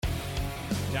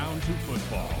Down to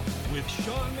Football with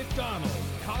Sean McDonald,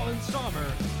 Colin Sommer,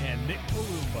 and Nick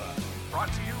Palumba.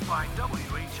 Brought to you by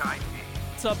WHIP.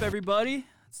 What's up, everybody?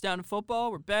 It's Down to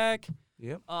Football. We're back.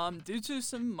 Yep. Due to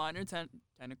some minor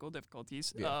technical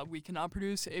difficulties, we cannot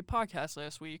produce a podcast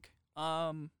last week.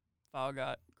 File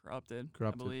got corrupted,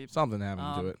 I believe. Something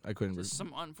happened to it. I couldn't. Just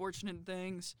some unfortunate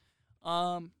things.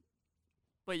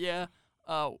 But yeah,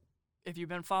 if you've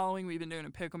been following, we've been doing a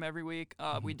pick'em every week.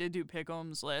 We did do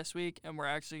pick'ems last week, and we're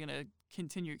actually gonna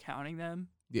continue counting them.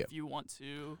 Yeah. If you want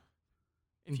to,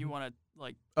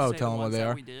 like, tell say them what they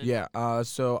are. we did. Yeah.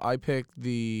 So I picked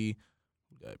the.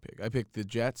 Who did I pick? I picked the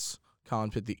Jets. Colin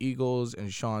picked the Eagles,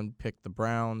 and Sean picked the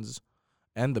Browns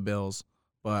and the Bills.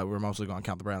 But we're mostly going to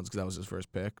count the Browns because that was his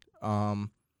first pick.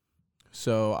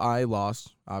 So I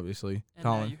lost, obviously. And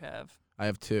Colin, now you have. I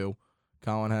have 2.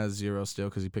 Colin has 0 still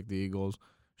because he picked the Eagles.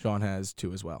 Sean has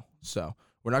 2 as well. So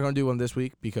we're not going to do one this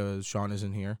week because Sean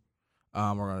isn't here.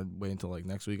 We're going to wait until like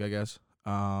next week, I guess.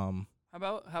 How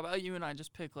about you and I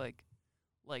just pick like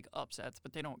upsets,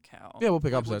 but they don't count. Yeah, we'll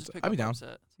pick We'll upsets. just pick I'd be up down.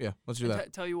 upsets. Yeah, let's do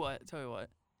that. Tell you what.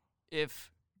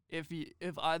 If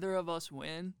either of us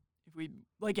win, if we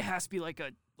it has to be like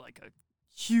a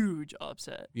huge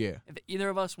upset. Yeah. If either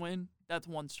of us win, that's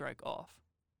 1 strike off.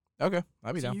 Okay,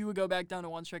 I'd be So down. you would go back down to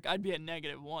 1 strike. I'd be at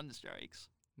 -1 strikes.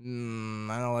 I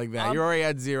don't like that. You're already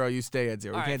at 0. You stay at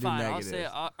 0. All We can't right, do fine.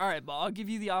 negatives. All right, but I'll give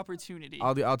you the opportunity.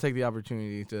 I'll take the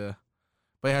opportunity to,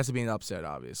 but it has to be an upset.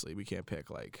 Obviously, we can't pick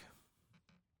like.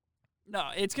 No,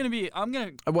 it's gonna be. I'm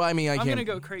gonna I'm gonna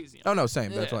go crazy. Oh no,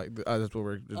 same. That's Yeah. why. That's what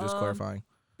we're just clarifying.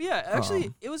 But yeah,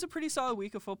 actually, it was a pretty solid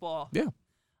week of football. Yeah.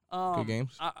 Good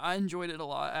games. I enjoyed it a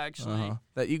lot, actually.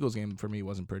 That Eagles game for me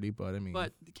wasn't pretty, but I mean.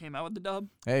 But it came out with the dub.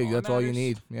 Hey, that's all you matters.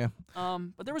 need. Yeah.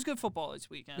 But there was good football this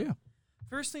weekend. Yeah.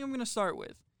 First thing I'm gonna start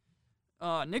with.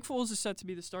 Nick Foles is set to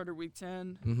be the starter week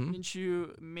 10. Mhm.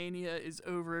 Minshew mania is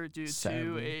over due to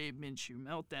Sadly. a Minshew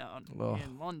meltdown Ugh.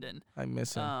 in London. I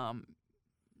miss him.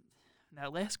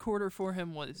 That last quarter for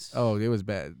him was It was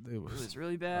bad. It it was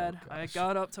really bad. I gosh.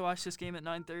 got up to watch this game at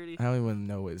 9:30. I don't even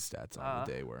know what his stats on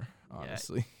the day were.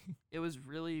 Honestly. It was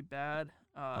really bad.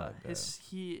 bad.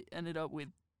 He ended up with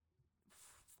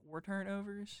 4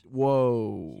 turnovers.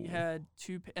 Whoa. He had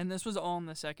 2, and this was all in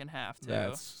the second half too.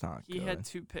 That's not He good. had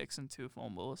 2 picks and 2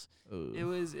 fumbles. Ugh. It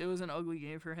was an ugly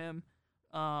game for him.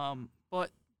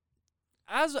 But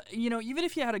as you know, even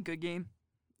if he had a good game,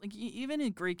 like even a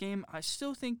great game, I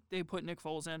still think they put Nick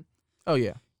Foles in. Oh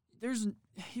yeah.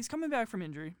 He's coming back from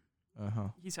injury. Uh-huh.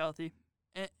 He's healthy.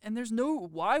 And there's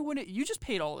why wouldn't you just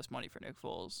paid all this money for Nick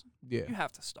Foles? Yeah. You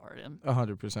have to start him.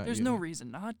 100%. There's no reason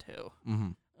not to.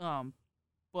 Mm-hmm.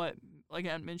 But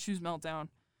again, Minshew's meltdown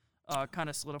kind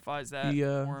of solidifies that He,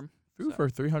 for him. Threw for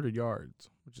 300 yards,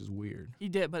 which is weird. He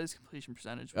did, but his completion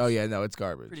percentage was Oh yeah, no, it's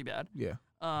garbage. pretty bad. Yeah.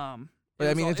 But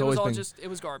I mean, it's always been it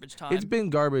was garbage time. It's been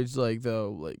garbage,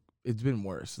 it's been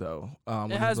worse though.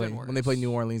 It has been worse. When they played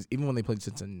New Orleans, even when they played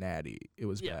Cincinnati, it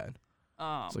was Yeah.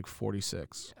 bad. It's like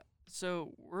 46. Yeah.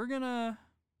 So we're gonna,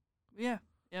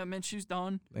 Minshew's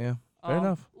done. Yeah, fair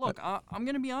enough. Look, I'm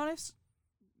gonna be honest.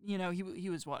 You know, he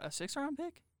was what, a 6th-round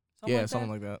pick? Something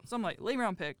like that. Something like late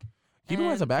round pick. Keep him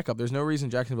as a And backup. There's no reason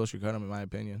Jacksonville should cut him, in my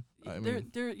opinion. I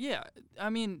mean, I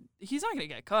mean, he's not gonna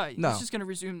get cut. No. He's just gonna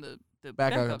resume the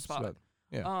backup backup spot.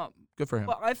 Yeah, good for him.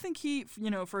 But I think he,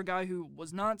 for a guy who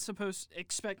was not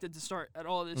expected to start at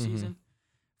all this Mhm. season,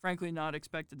 frankly not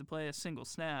expected to play a single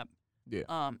snap.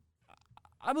 Yeah.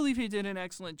 I believe he did an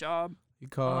excellent job. He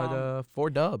caught 4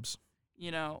 dubs.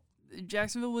 You know,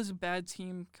 Jacksonville was a bad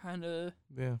team, kind of.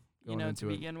 Yeah. To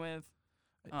begin with.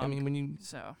 I mean, when you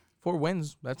So 4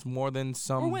 wins, that's more than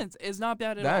some. 4 wins is not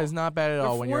bad at all. That is not bad at They're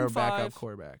all when you're a 4-5. backup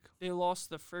quarterback. They lost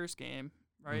the first game,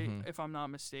 right? Mhm. If I'm not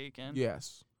mistaken.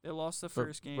 Yes. They lost the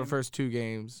first game. The first 2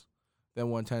 games, then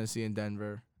won Tennessee and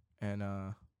Denver, and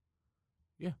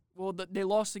yeah. Well, they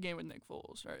lost the game with Nick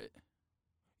Foles, right?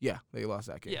 Yeah, they lost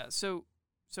that game. Yeah. So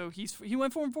he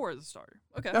went 4-4 as a starter.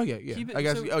 Okay. Oh yeah, yeah. Keep it- I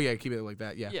guess. so- Keep it like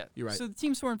that. Yeah. Yeah. You're right. So the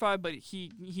team's 4-5, but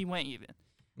he went even.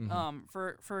 Mhm.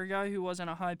 For a guy who wasn't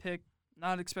a high pick,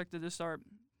 not expected to start,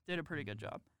 did a pretty good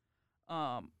job.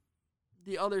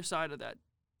 The other side of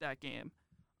that game,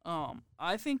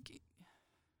 I think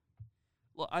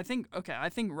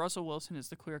Russell Wilson is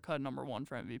the clear-cut number 1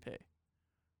 for MVP.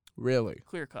 Really?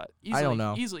 Clear cut. I don't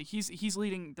know. Easily, he's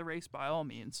leading the race by all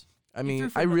means. I mean,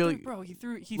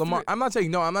 he Lamar. Lamar. I'm not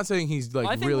saying he's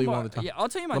like really one of the top. Yeah, I'll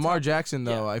tell you my Lamar top. Jackson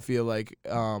though, Yeah. I feel like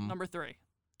Number 3.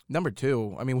 number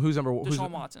 2. I mean, who's number?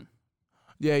 Deshaun Watson.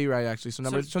 Yeah, you're right, actually. So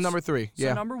number 3. So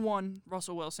Yeah. number 1,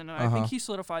 Russell Wilson, and I think he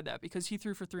solidified that because he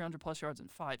threw for 300-plus yards and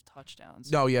 5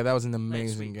 touchdowns. No, yeah, that was an last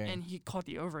amazing week, game. and he caught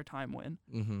the overtime win.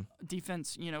 Mm-hmm.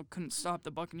 Defense, couldn't stop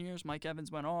the Buccaneers. Mike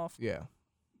Evans went off. Yeah.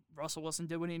 Russell Wilson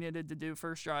did what he needed to do.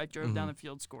 First drive, drove down the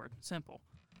field, scored. Simple.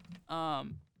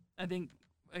 I think,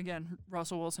 again,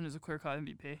 Russell Wilson is a clear-cut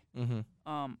MVP. Mm-hmm.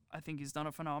 I think he's done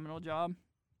a phenomenal job.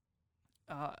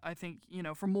 I think,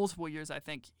 for multiple years, I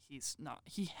think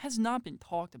he has not been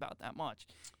talked about that much.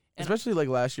 And especially like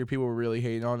last year, people were really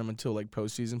hating on him until like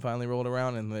postseason finally rolled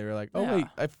around, and they were like, "Oh wait,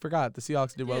 I forgot the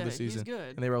Seahawks did well this season, he's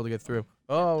good. and they were able to get through."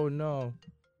 Oh no,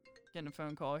 Getting a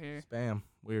phone call here. spam,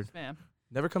 weird. Spam.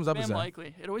 Never comes up as Spam that.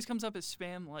 likely. It always comes up as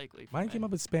spam likely. for Mine me. came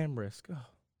up as spam risk. Oh,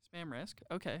 Spam risk.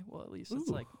 Okay, well at least it's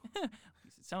Ooh. like at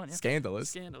least it's telling you. scandalous.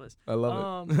 Scandalous. I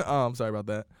love it. Oh, I'm sorry about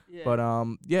that. Yeah. But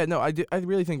yeah, no, I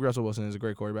really think Russell Wilson is a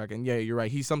great quarterback, and yeah, you're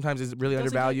right. He sometimes is really Doesn't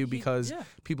undervalued get- he- because yeah.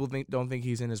 people don't think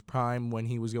he's in his prime when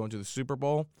he was going to the Super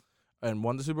Bowl and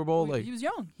won the Super Bowl. Well, Like, he was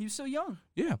young. He was so young.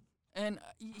 yeah. And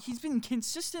he's been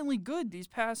consistently good these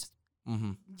past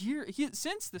Mm-hmm. year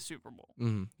since the Super Bowl.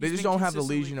 Mm-hmm. They He's just been don't have the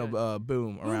consistently legion of good.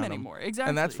 boom Boom around him, anymore. Exactly.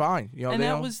 and that's fine. You know, And they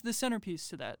that don't. was the centerpiece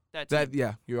to that team. That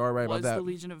yeah, you are right was about that. the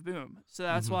Legion of Boom. So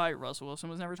that's Mhm. why Russell Wilson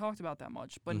was never talked about that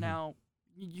much. But Mhm. now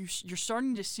you're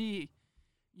starting to see,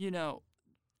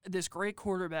 this great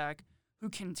quarterback who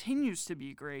continues to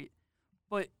be great,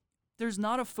 but there's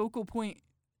not a focal point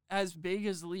as big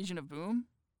as the Legion of Boom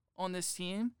on this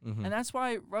team. Mhm. And that's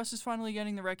why Russ is finally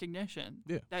getting the recognition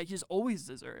that he's always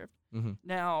deserved. Mhm.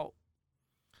 Now,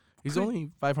 He's could-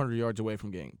 only 500 yards away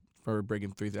from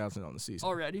breaking 3,000 on the season.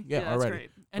 already? Yeah, that's already.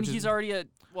 great. And Which is- he's already at,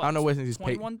 what, I don't know what his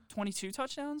pace. 22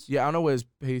 touchdowns? Yeah, I don't know what his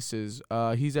pace is.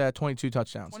 He's at 22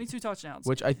 touchdowns, 22 touchdowns.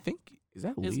 which I think is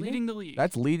that is leading. leading the league.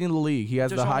 That's leading the league. He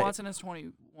has Deshaun the high. Watson has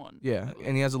 21. Yeah, I believe.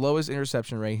 and he has the lowest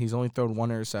interception rate. He's only thrown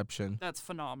 1 interception. That's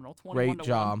phenomenal. 21 Great to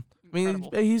job. 1. I mean,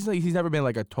 Incredible. he's never been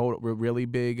like a really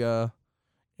big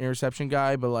interception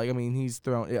guy, but like I mean, he's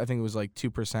thrown. I think it was like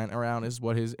 2% around is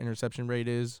what his interception rate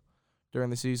is during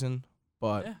the season.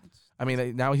 But Yeah, I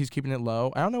mean, now he's keeping it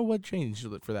low. I don't know what changed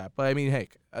for that, but I mean, hey,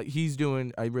 he's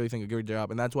doing, I really think, a good job,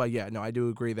 and that's why, yeah, no, I do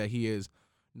agree that he is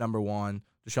number 1,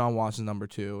 Deshaun Watson number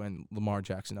 2, and Lamar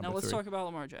Jackson number now let's 3. talk about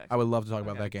Lamar Jackson. I would love to talk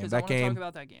about Okay, that game. 'cause I That wanna game, talk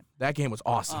about that game. that game was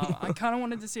awesome. I kind of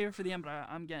wanted to save it for the end, but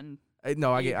I'm getting.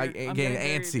 No, I eager. get I'm getting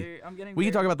very, antsy. I'm getting. We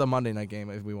can very- talk about the Monday night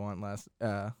game if we want. Nah,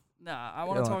 I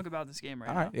want Illinois. to talk about this game right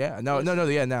All now. right, yeah, no,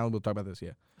 yeah. Now we'll talk about this.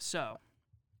 Yeah, So,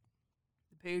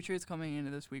 the Patriots coming into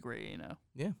this week were 8-0.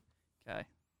 Yeah. Okay,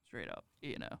 straight up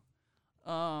 8-0.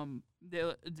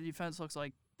 The defense looks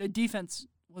like the defense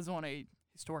was on a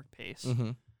historic pace.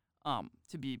 mm-hmm.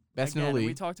 To be Best in the again, We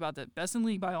league. talked about that best in the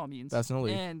league by all means. Best in the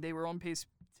league. And they were on pace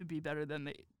to be better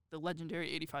than the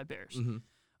legendary 85 Bears.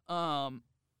 Mm-hmm.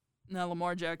 Now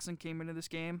Lamar Jackson came into this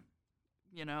game.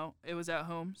 It was at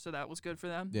home, so that was good for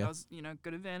them. Yeah. That was,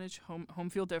 good advantage. Home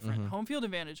field different. Mhm. Home field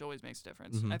advantage always makes a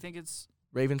difference. Mhm. I think it's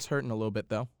Ravens hurting a little bit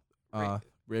though. Right.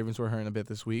 Ravens were hurting a bit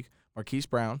this week. Marquise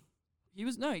Brown.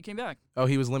 he came back. Oh,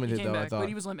 he was He limited came though. back, I thought but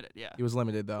he was limited. Yeah, he was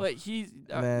limited though. but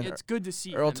then it's good to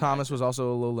see. Earl him Thomas back. was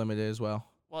also a little limited as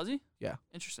well. Was he? Yeah.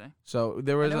 Interesting. So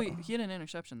there I was know he had an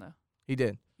interception though. he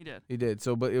did. He did.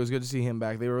 So, but it was good to see him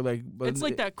back. They were like, but It's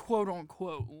like that quote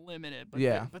unquote limited, but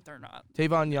Yeah. they're not.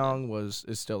 Tavon Young is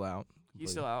still out. He's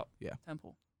still out. Yeah.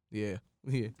 Temple. Yeah,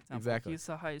 Temple. exactly. He's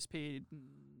the highest paid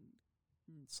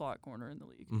slot corner in the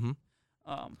league. Mm-hmm.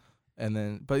 Um,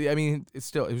 But I mean,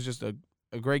 it was just a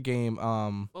great game.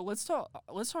 Well, let's talk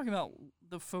about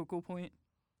the focal point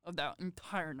of that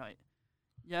entire night.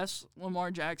 Yes,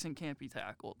 Lamar Jackson can't be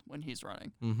tackled when he's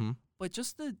running, Mm-hmm. but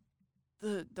just the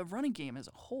running game as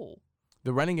a whole.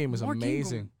 The running game was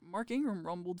amazing. Mark Ingram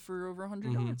rumbled for over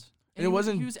 100 Mhm. yards. And it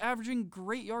wasn't- He was averaging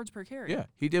great yards per carry. Yeah,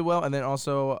 he did well. And then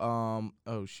also,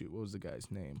 oh shoot, what was the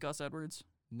guy's name? Gus Edwards.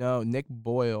 No, Nick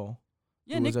Boyle.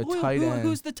 Yeah, Who Nick was a Boyle, tight end.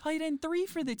 who's the tight end 3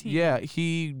 for the team. Yeah,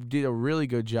 he did a really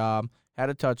good job. Had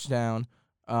a touchdown.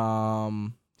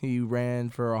 He ran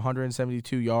for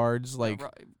 172 yards.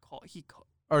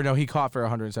 He caught for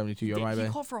 172 yards. My He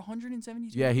bad. caught for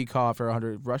 172. Yeah, he caught for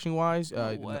 100 rushing wise.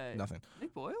 No way. Nothing.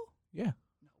 Nick Boyle? Yeah. No way.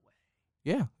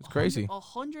 Yeah, it's crazy.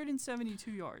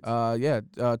 172 yards.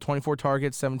 24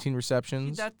 targets, 17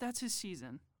 receptions. That's his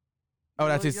season. Oh,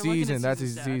 that's his You're looking at season. That's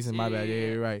his stats. season. My bad. Yeah,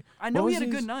 you're right. I know What he was had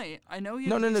a good his- night. I know he had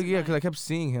No, a decent yeah, night. because I kept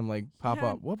seeing him pop had-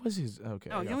 up. What was his? Okay.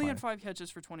 No, I he gotta only find had it. 5 catches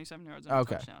for 27 yards and a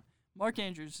Okay. touchdown. Mark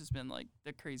Andrews has been like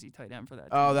the crazy tight end for that.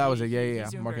 Oh, team. that was it. Yeah, He's yeah,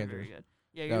 doing Mark very, very Andrews. good.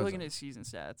 Yeah, That you're was looking it. at his season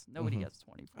stats. Nobody Mhm. gets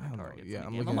 24 I don't know. targets Yeah, in a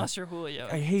I'm game, looking unless you're Julio.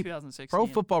 I hate 2016. Pro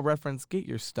Football Reference. Get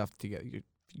your stuff together.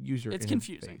 Use your It's interface.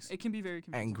 confusing. It can be very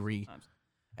confusing. Angry. sometimes.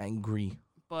 Angry.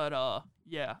 But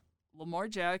yeah, Lamar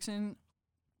Jackson.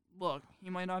 Look, he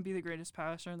might not be the greatest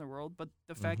passer in the world, but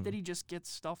the fact that he just gets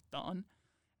stuff done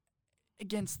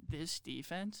against this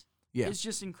defense is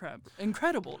just incredible.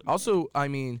 To me. Also, I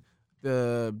mean,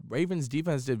 the Ravens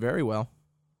defense did very well.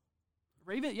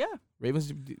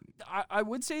 Ravens. I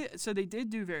would say so. They did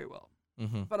do very well,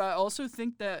 but I also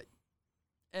think that,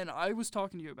 and I was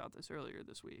talking to you about this earlier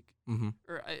this week,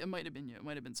 or it might have been you, it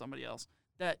might have been somebody else,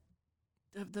 that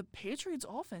the Patriots'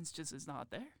 offense just is not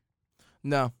there.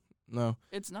 No.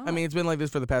 It's not. I mean, it's been like this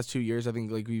for the past 2 years. I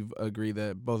think like we've agreed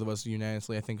that both of us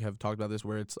unanimously, I think, have talked about this,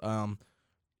 where it's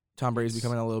Tom Brady's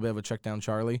becoming a little bit of a check down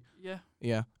Charlie.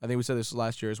 Yeah. I think we said this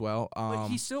last year as well. But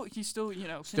he's still can still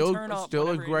turn up a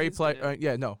whenever he great needs player.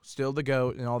 to. Still the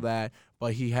GOAT and all that.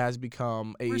 But he has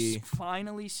become We're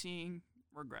finally seeing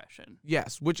regression.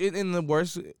 Yes, which in the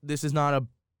worst, this is not a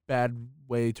bad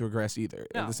way to regress either.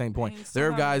 No, at the same point, I mean, it's there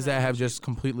are not guys that bad have either. just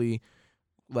completely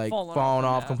Fallen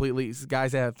off from that. completely.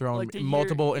 Guys that have thrown Like the year-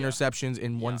 multiple yeah. interceptions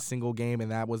in one Yeah. single game,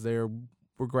 and that was their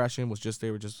regression.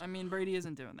 They were just I mean, Brady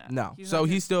isn't doing that. no. He's So not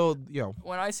he's still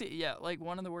when I see like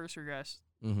one of the worst regress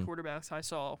mhm. quarterbacks I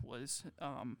saw was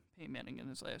Peyton Manning in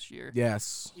his last year.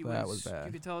 Yes, He that was bad.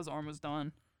 You could tell his arm was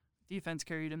done. Defense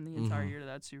carried him the entire Mhm. year to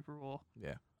that Super Bowl.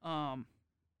 Yeah.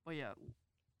 But yeah,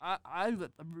 I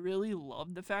really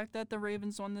love the fact that the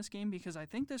Ravens won this game because I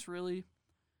think this really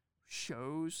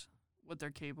shows what they're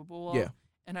capable of. Yeah.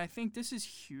 And I think this is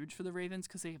huge for the Ravens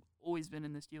because they've always been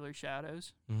in the Steelers'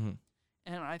 shadows. Mm-hmm.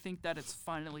 And I think that it's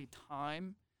finally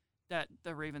time that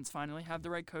the Ravens finally have the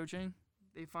right coaching.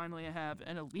 They finally have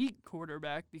an elite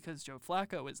quarterback because Joe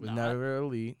Flacco is Was not. never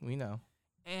elite. We know.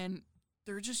 And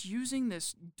they're just using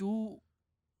this dual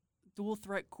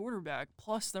threat quarterback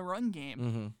plus the run game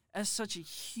Mm-hmm. as such a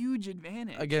huge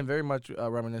advantage. Again, very much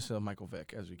reminiscent of Michael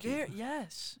Vick as we keep.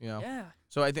 Yes. You know? Yeah.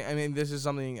 So I mean, this is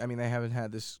something. I mean, they haven't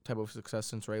had this type of success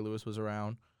since Ray Lewis was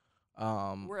around.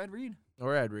 We're Ed Reed.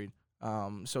 Or Ed Reed.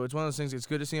 So it's one of those things. It's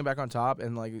good to see him back on top,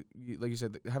 and like you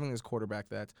said, having this quarterback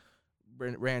that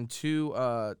ran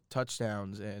 2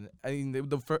 touchdowns, and I mean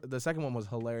the second one was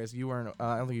hilarious. You weren't.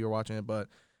 I don't think you were watching it, but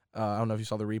I don't know if you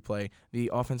saw the replay. The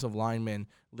offensive lineman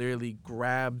literally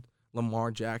grabbed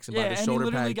Lamar Jackson by the and he shoulder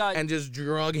literally pad and just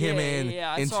drug him in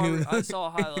I into saw a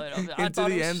highlight of it. I into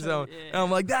thought it the was end so- zone. yeah. And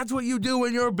I'm like, that's what you do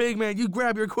when you're a big man. You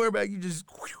grab your quarterback. You just.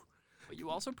 But you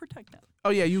also protect them. Oh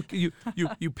yeah,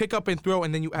 you pick up and throw,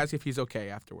 and then you ask if he's okay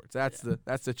afterwards. That's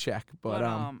the check.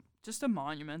 But just a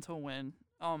monumental win.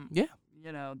 Yeah.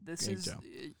 You know, this Great is job.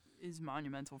 is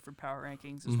monumental for power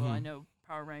rankings as well. I Mhm. know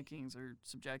power rankings are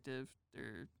subjective.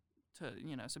 They're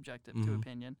subjective to Mhm.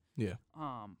 opinion. Yeah.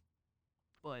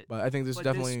 But I think this but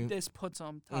definitely this puts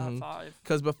them top Mhm. 5.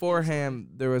 because beforehand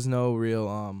there was no real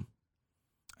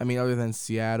I mean other than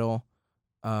Seattle,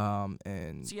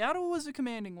 and Seattle was a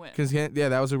commanding win. because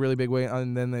that was a really big win,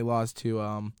 and then they lost to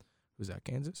who's that,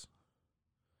 Kansas?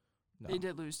 No. They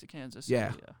did lose to Kansas.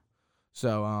 Yeah. City,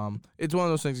 So it's one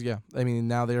of those things. Yeah, I mean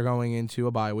now they're going into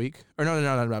a bye week, or no,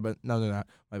 they're not.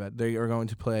 My bad. They are going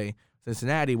to play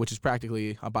Cincinnati, which is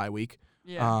practically a bye week.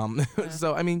 Yeah. Yeah.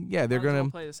 So I mean, yeah, they're Might as well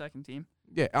gonna. play the second team.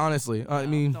 Yeah, honestly, I No,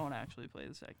 mean, don't actually play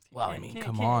the second team. Well, I Can't- mean, can't-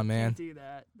 come can't- on, man. Can't do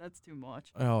that. That's too much.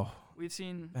 oh, We've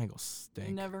seen. Bengals You stink.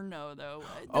 never know though.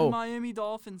 The Oh. Miami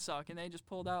Dolphins suck, and they just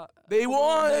pulled out. They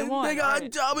won. They got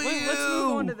Alright. W. Let's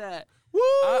move on to that. Woo!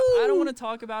 I don't want to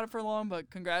talk about it for long, but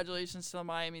congratulations to the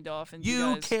Miami Dolphins.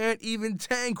 You guys can't even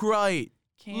tank right.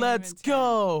 can't Let's even tank.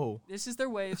 go. This is their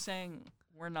way of saying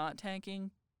we're not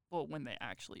tanking, but when they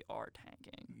actually are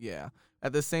tanking. Yeah.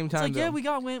 At the same It's time, like, yeah, though, we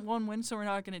got one win, so we're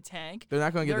not going to tank. they're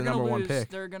not going to get the They're number gonna one lose. pick.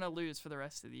 They're going to lose for the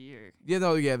rest of the year. Yeah,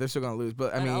 no, yeah, they're still going to lose.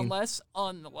 But I And mean, unless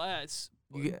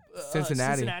you get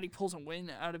Cincinnati Cincinnati. pulls a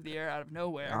win out of the air, out of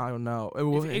nowhere. I don't know. If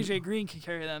AJ Green can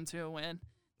carry them to a win,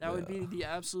 that would be Yeah. the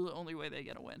absolute only way they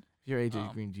get a win. If you're AJ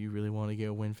um, Green, do you really want to get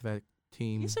a win for that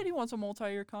team He said he wants a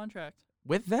multi-year contract.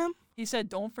 with them? He said,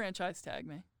 "Don't franchise tag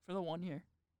me for the 1 year."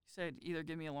 He said, "Either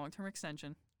give me a long-term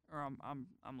extension or I'm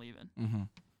leaving." Mm-hmm.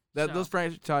 So- Those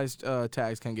franchise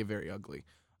tags can get very ugly.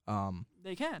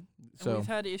 They can. And So we've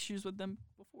had issues with them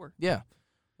before. yeah,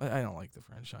 I don't like the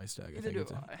franchise tag. Neither do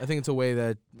I think it's a way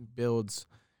that builds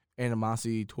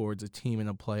animosity towards a team and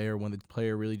a player when the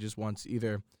player really just wants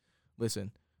either,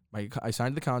 listen, I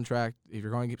signed the contract. If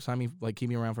you're going to sign me, like keep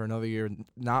me around for another year,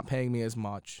 not paying me as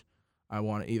much, I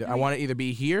want to either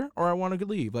be here or I want to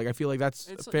leave. Like I feel like that's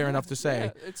fair enough to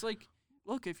say. Yeah, it's like,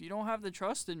 look, if you don't have the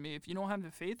trust in me, if you don't have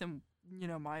the faith in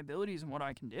my abilities and what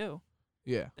I can do,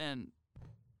 Yeah. then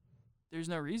there's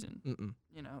no reason Mm-mm.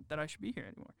 that I should be here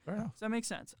anymore. Fair enough. Does that make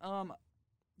sense?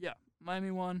 Yeah,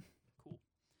 Miami won. Cool.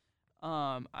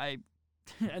 I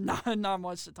not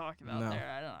much to talk about No. there.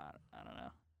 I don't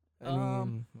know. I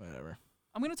mean, whatever.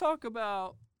 I'm gonna talk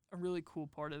about a really cool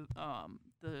part of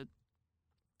the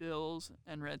Bills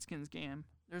and Redskins game.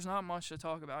 There's not much to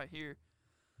talk about here,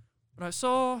 but I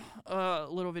saw a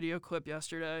little video clip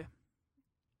yesterday,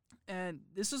 and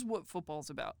this is what football's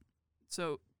about.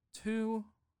 So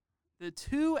the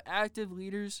two active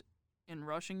leaders in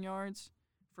rushing yards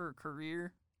for a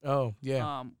career, Oh,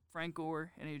 yeah. Frank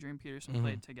Gore and Adrian Peterson Mhm.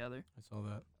 played together I saw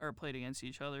that. or played against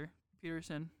each other.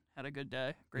 Peterson had a good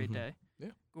day, great Mhm. day.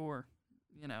 Yeah. Gore,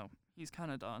 he's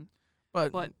kind of done.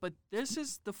 But, But this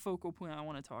is the focal point I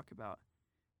want to talk about.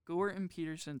 Gore and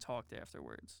Peterson talked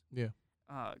afterwards. yeah.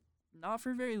 Not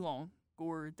for very long.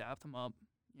 Gore dapped him up,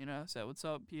 said, "What's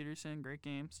up, Peterson? Great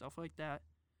game," stuff like that.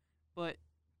 But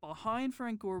behind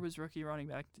Frank Gore was rookie running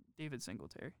back David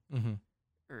Singletary. Mm-hmm.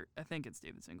 Or I think it's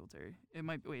David Singletary. It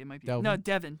might be. Delvin? No,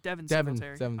 Devin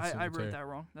Singletary. Devin I Singletary. wrote that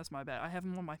wrong. That's my bad. I have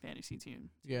him on my fantasy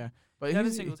team. Yeah. But Devin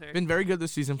he's Singletary. been very good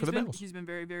this season for the Bills. He's been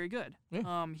very, very good.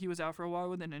 Yeah. He was out for a while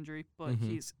with an injury, but Mhm.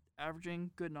 he's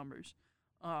averaging good numbers.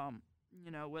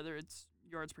 Whether it's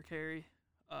yards per carry,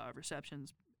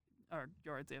 receptions, or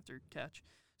yards after catch,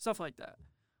 stuff like that.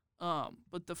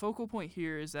 But the focal point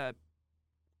here is that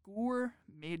Gore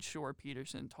made sure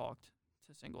Peterson talked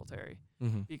to Singletary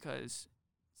Mm-hmm. because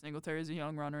Singletary is a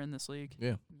young runner in this league.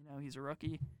 Yeah. He's a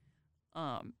rookie.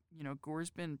 Gore's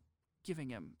been giving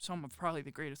him some of probably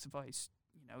the greatest advice,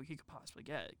 he could possibly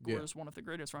get. Yeah. Gore's one of the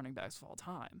greatest running backs of all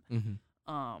time.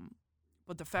 Mm-hmm.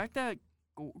 But the fact that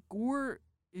Gore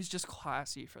is just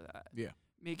classy for that. Yeah.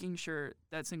 Making sure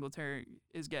that Singletary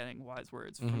is getting wise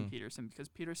words from Mhm. Peterson because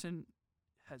Peterson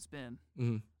has been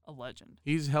Mm-hmm. a legend.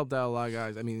 He's helped out a lot of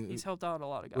guys. I mean, He's helped out a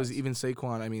lot of guys. was even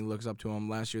Saquon. I mean, looks up to him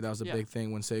last year. That was a Yeah. big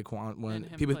thing when Saquon, when And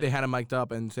him people play- they had him mic'd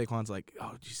up, and Saquon's like,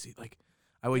 "Oh, did you see?" Like,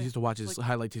 I always Yeah, used to watch his like-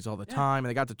 highlight tapes all the Yeah. time, and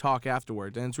they got to talk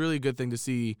afterwards. And it's really a good thing to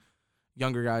see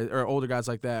younger guys or older guys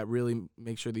like that really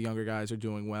make sure the younger guys are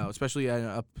doing well, especially at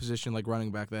a position like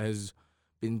running back that has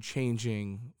been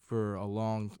changing for a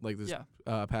long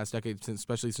past decade,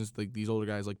 especially since like these older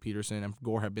guys like Peterson and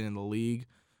Gore have been in the league.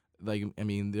 Like, I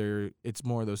mean, it's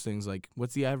more of those things like,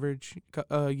 what's the average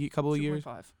couple of years?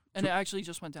 2.5. And it actually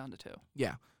just went down to 2.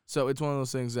 Yeah. So it's one of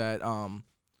those things that,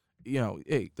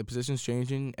 hey, the position's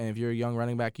changing, and if you're a young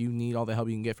running back, you need all the help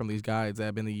you can get from these guys that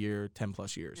have been the year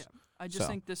 10+ years. Yeah. I just So.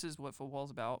 think this is what football's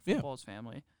about. Yeah. Football's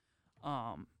family.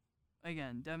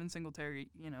 Again, Devin Singletary,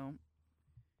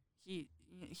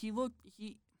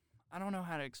 I don't know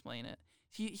how to explain it.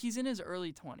 He's in his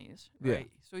early 20s, Yeah.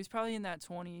 right? So he's probably in that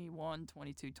 21,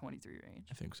 22, 23 range.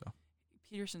 I think so.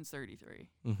 Peterson's 33.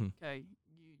 Mm-hmm. Okay,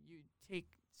 you take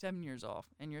 7 years off,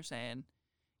 and you're saying,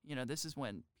 this is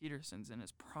when Peterson's in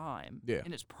his prime. Yeah.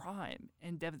 In his prime,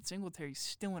 and Devin Singletary's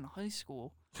still in high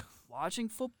school, watching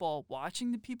football,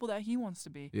 watching the people that he wants to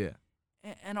be. Yeah.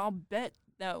 And I'll bet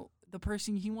that the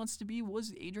person he wants to be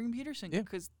was Adrian Peterson Yeah.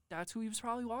 because that's who he was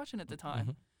probably watching at the time.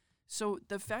 Mhm. So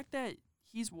the fact that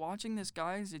he's watching this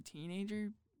guy as a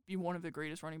teenager be one of the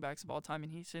greatest running backs of all time,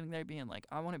 and he's sitting there being like,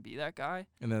 I want to be that guy.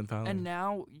 And then finally. And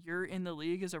now you're in the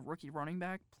league as a rookie running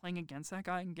back playing against that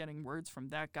guy and getting words from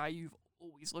that guy you've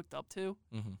always looked up to.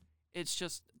 Mm-hmm. It's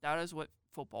just, that is what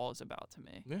football is about to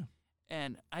me. Yeah.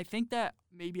 And I think that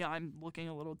maybe I'm looking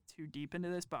a little too deep into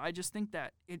this, but I just think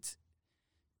that it's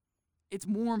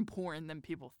more important than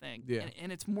people think. Yeah.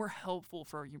 And it's more helpful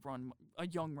for a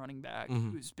young running back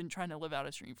Mhm. who's been trying to live out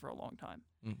his dream for a long time.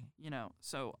 Mm-hmm.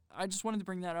 So I just wanted to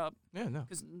bring that up Yeah, no.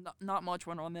 because not much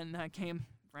went on in that game,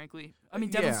 frankly. I mean,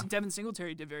 Yeah. Devin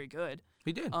Singletary did very good.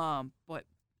 He did. But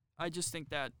I just think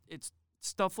that it's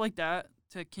stuff like that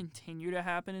to continue to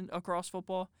happen across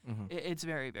football. Mm-hmm. It's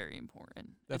very, very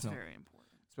important. Definitely. It's very important.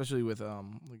 Especially with like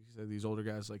you said, these older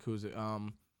guys. Like who's it?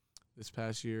 This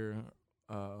past year,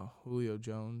 Julio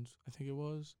Jones, I think it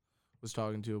was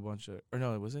talking to a bunch of, or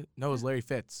no, was it? No, it was Larry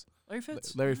Fitz. Larry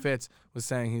Fitz. Larry Fitz was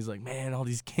saying, he's like, man, all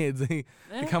these kids, they're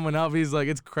Yeah. coming up. He's like,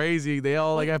 it's crazy. They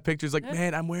all like Like, have pictures like, yeah.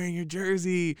 man, I'm wearing your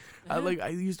jersey. Yeah. I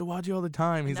used to watch you all the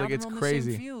time. And He's now like, they're it's on the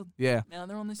crazy. same field. Yeah. Now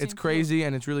they're on the same It's field. crazy,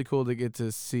 and it's really cool to get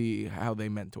to see how they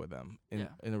mentor them in Yeah.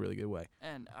 a really good way.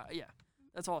 And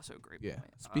that's also a great Yeah.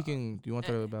 point. Speaking, do you want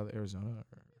to talk about Arizona?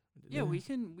 Or, Yeah, we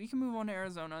can move on to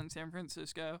Arizona and San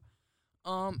Francisco.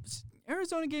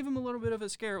 Arizona gave him a little bit of a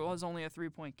scare. It was only a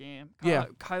 3-point game. Yeah.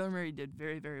 Kyler Murray did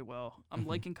very, very well. I'm Mhm.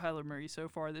 liking Kyler Murray so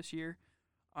far this year.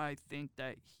 I think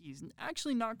that he's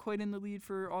actually not quite in the lead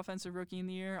for Offensive Rookie in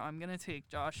the Year. I'm going to take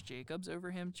Josh Jacobs over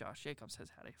him. Josh Jacobs has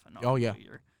had a phenomenal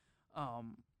year.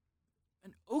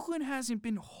 And Oakland hasn't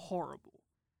been horrible.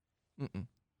 Mm-mm.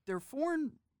 They're 4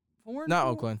 Not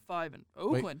Oakland. 5 and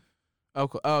Oakland.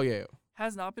 Oh, yeah.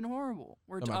 has not been horrible.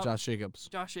 We're Talking about Josh Jacobs.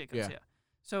 Josh Jacobs, Yeah. yeah.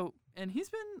 So, and he's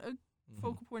been a Mhm.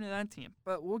 focal point of that team,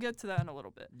 but we'll get to that in a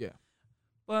little bit. Yeah.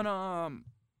 But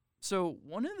so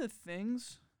one of the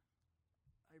things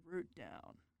I wrote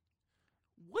down,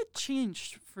 what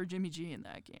changed for Jimmy G in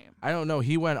that game? I don't know.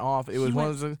 He went off. It was He one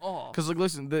went of those. off. Because, like,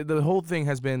 listen, the whole thing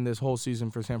has been this whole season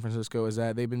for San Francisco is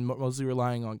that they've been mostly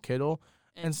relying on Kittle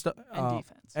and stuff. and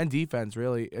defense. And defense,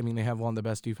 really. I mean, they have one of the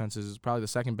best defenses, probably the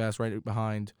second best, right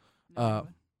behind New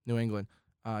England. New England.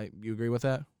 You agree with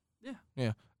that? Yeah.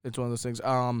 Yeah. It's one of those things.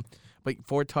 But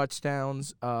 4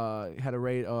 touchdowns, had a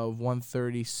rate of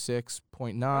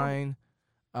 136.9,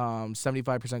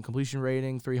 75% completion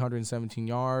rating, 317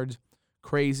 yards.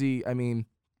 Crazy. I mean,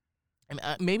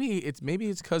 maybe it's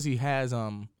because he has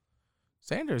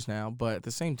Sanders now, but at the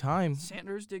same time,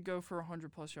 Sanders did go for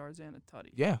 100+ yards and a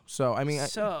tutty. yeah. So I mean, I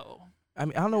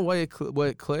don't know what it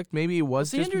clicked. Maybe it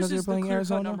was just because Sanders they're is the playing clear-cut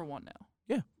Arizona, number one now.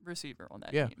 Yeah. Receiver on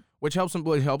that Yeah. team. which helps him.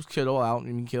 It helps Kittle out. I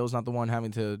mean, Kittle's not the one having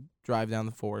to drive down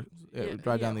the hold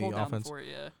offense. down offense. for it,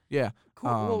 yeah. Yeah. Cool.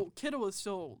 Well, Kittle is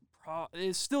still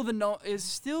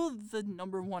the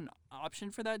number one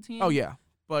option for that team. Oh yeah.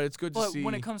 But it's good to But see.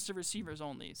 when it comes to receivers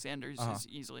only, Sanders is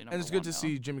easily number one. And it's good to now.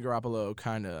 see Jimmy Garoppolo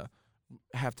kind of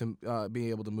have to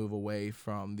be able to move away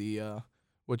from the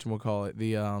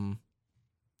whatchamacallit,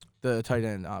 the tight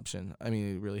end option. I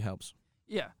mean, it really helps.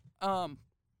 Yeah.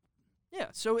 Yeah.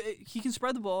 So he can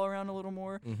spread the ball around a little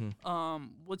more. Mm-hmm.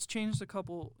 What's changed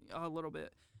a little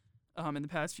bit in the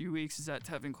past few weeks is that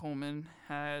Tevin Coleman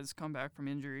has come back from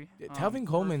injury. Tevin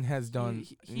Coleman has done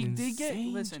He an did get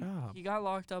insane listen. job. He got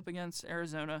locked up against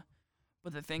Arizona,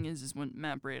 but the thing is when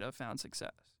Matt Breida found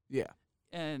success. Yeah.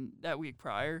 And that week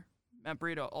prior, Matt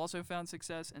Breida also found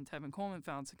success, and Tevin Coleman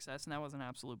found success, and that was an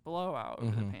absolute blowout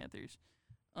over the Panthers.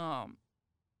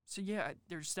 So yeah,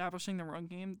 they're establishing the run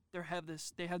game. They have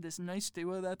this nice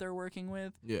duo that they're working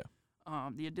with. Yeah.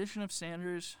 The addition of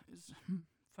Sanders is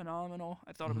phenomenal.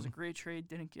 I thought it was a great trade.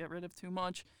 Didn't get rid of too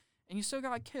much, and you still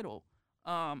got Kittle.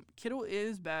 Kittle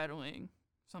is battling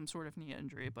some sort of knee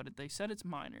injury, but they said it's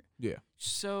minor. Yeah.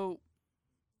 So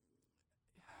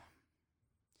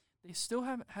they still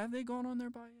have they gone on their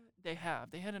bye yet? They have.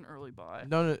 They had an early bye.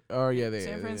 No. Oh yeah.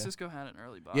 San Francisco had an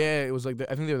early bye. Yeah, it was like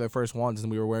I think they were the first ones,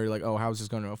 and we were worried like, oh, how is this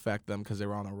going to affect them because they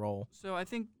were on a roll. So I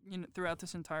think throughout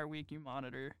this entire week you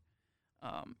monitor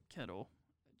Kittle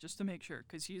just to make sure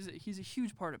because he's a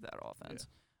huge part of that offense.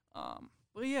 Yeah.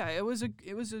 But yeah, it was a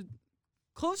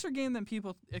closer game than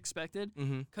people expected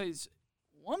because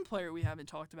one player we haven't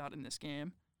talked about in this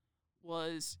game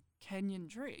was Kenyon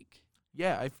Drake.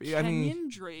 Yeah, I mean, Kenyon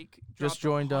Drake just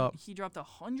joined up. He dropped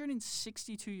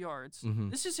 162 yards. Mm-hmm.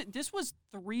 This was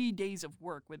 3 days of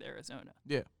work with Arizona.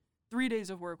 Yeah. 3 days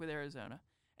of work with Arizona,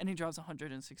 and he drops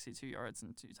 162 yards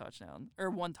and 1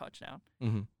 touchdown.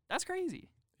 Mm-hmm. That's crazy.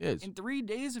 It is. In 3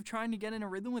 days of trying to get in a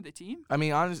rhythm with the team. I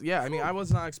mean, honestly, yeah. I mean, I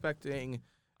was not expecting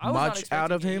much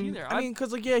out of him. Either. I mean,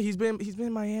 because like, yeah, he's been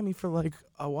in Miami for like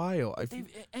a while.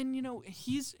 And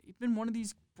he's been one of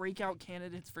these breakout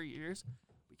candidates for years.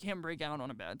 Can't break out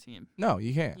on a bad team. No,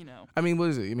 you can't. I mean, what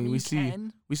is it? I mean, we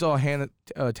saw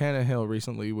Tannehill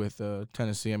recently with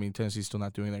Tennessee. I mean, Tennessee's still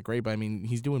not doing that great, but I mean,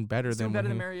 he's doing better than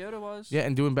Mariota was. Yeah,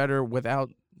 and doing better without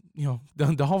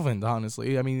the Dolphins.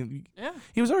 Honestly, I mean, yeah,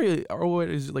 he was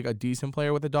always like a decent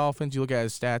player with the Dolphins. You look at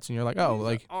his stats, and you're like, oh,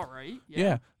 like all right,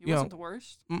 yeah, he wasn't the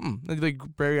worst. Like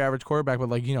very average quarterback, but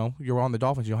like you're on the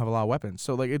Dolphins, you don't have a lot of weapons,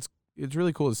 so like it's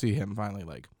really cool to see him finally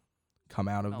like come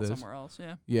out of this somewhere else.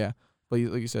 Yeah. Yeah. But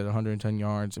like you said, 110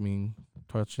 yards. I mean,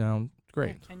 touchdown. Great.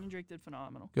 Yeah, Kenyon Drake did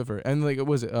phenomenal. Good for it. And like, what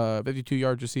was it? 52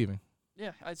 yards receiving.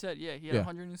 Yeah, I said he had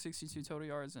 162 total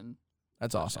yards and.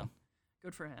 That's awesome.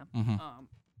 Good for him. Mm-hmm.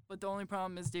 But the only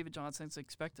problem is David Johnson's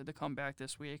expected to come back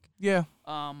this week. Yeah.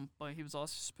 But he was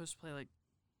also supposed to play like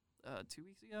 2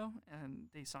 weeks ago, and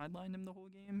they sidelined him the whole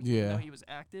game. Yeah. Even though he was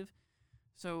active.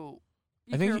 So.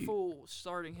 Be careful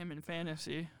starting him in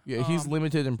fantasy. Yeah, he's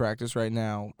limited in practice right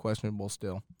now. Questionable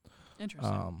still.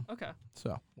 Interesting. Okay.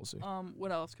 So we'll see.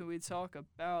 What else could we talk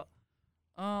about?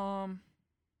 I'm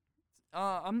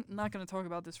not gonna talk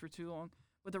about this for too long,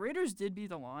 but the Raiders did beat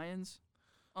the Lions.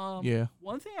 Yeah.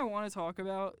 One thing I want to talk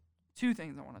about. 2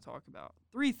 things I want to talk about.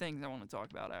 3 things I want to talk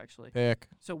about actually. Pick.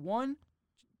 So one,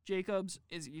 Jacobs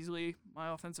is easily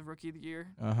my offensive rookie of the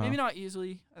year. Uh-huh. Maybe not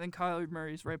easily. I think Kyler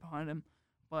Murray's right behind him,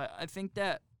 but I think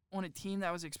that on a team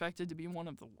that was expected to be one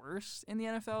of the worst in the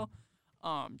NFL.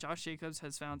 Josh Jacobs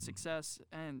has found success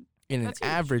and in an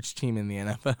average team in the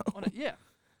NFL. Yeah,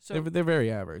 so they're very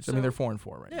average. I mean, they're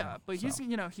 4-4 right now. Yeah, but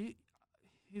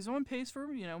he's on pace for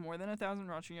more than 1,000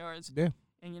 rushing yards. Yeah,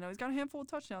 and he's got a handful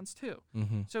of touchdowns too.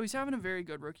 Mm-hmm. So he's having a very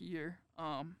good rookie year.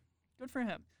 Good for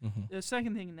him. Mhm. The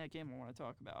second thing in that game I want to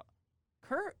talk about,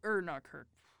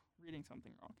 reading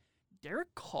something wrong.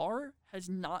 Derek Carr has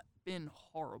not been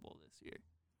horrible this year.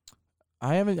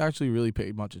 I haven't actually really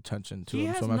paid much attention to He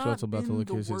him, has so I'm actually not about to been look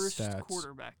the at his worst stats.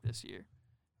 quarterback this year.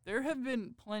 There have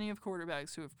been plenty of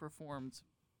quarterbacks who have performed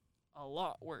a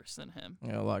lot worse than him.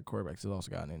 Yeah, a lot of quarterbacks have also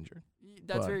gotten injured.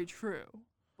 That's But- very true.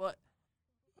 But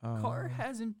Carr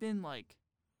hasn't been, like,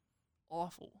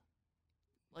 awful.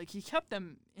 Like, he kept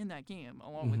them in that game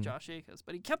along with Mhm. Josh Jacobs,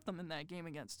 but he kept them in that game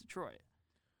against Detroit.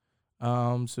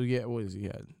 So yeah, what is he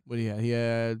had? What he had? He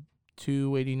had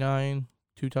 289,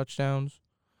 2 touchdowns.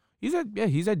 He's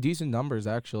had decent numbers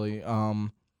actually. What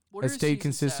Has are his stayed season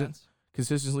consistent. stats?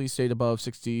 Consistently stayed above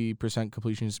 60%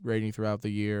 completion rating throughout the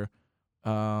year.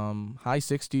 High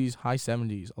 60s, high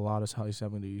 70s, a lot of high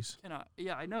 70s.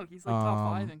 Yeah, I know. He's like top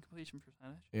 5 Um, in completion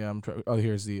percentage. Yeah, I'm trying. Oh,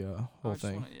 here's the I whole just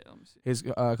thing. wanna- yeah, let me see. His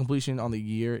completion on the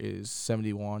year is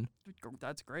 71.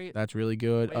 That's great. That's really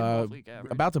good. Way above league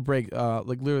average. About to break,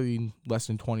 like literally less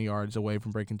than 20 yards away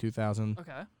from breaking 2,000.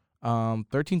 Okay.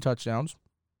 13 touchdowns,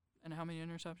 And how many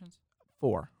interceptions?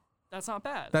 4. That's not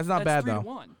bad. That's not bad, 3 though. to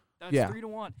 1. That's Yeah.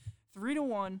 3-1.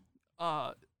 3-1.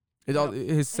 His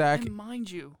And, sack. and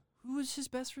mind you, who was his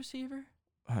best receiver?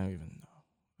 I don't even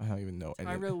know. any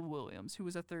of it. Tyrell Williams, who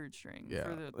was a third string Yeah.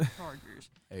 for the Chargers.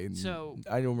 So-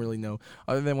 I don't really know.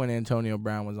 Other than when Antonio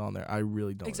Brown was on there, I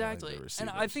really don't Exactly. know. Any of the And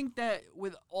I receivers. think that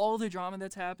with all the drama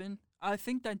that's happened, I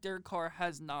think that Derek Carr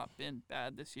has not been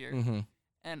bad this year. Mhm.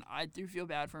 And I do feel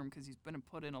bad for him because he's been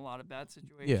put in a lot of bad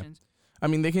situations. I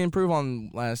mean, they can improve on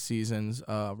last season's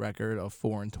record of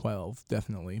 4-12,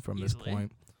 definitely from this Easily.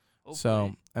 point. Hopefully.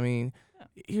 So, I mean, Yeah.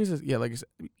 like I said,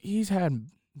 he's had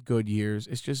good years.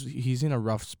 It's just he's in a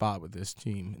rough spot with this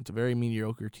team. It's a very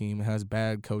mediocre team. It has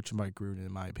bad coaching by Gruden,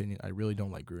 in my opinion. I really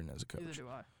don't like Gruden as a Neither coach. do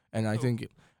I. And I Oh. think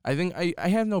I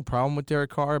have no problem with Derek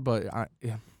Carr, but I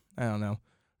don't know.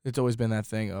 It's always been that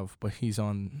thing of, but he's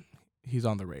on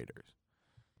the Raiders,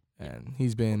 and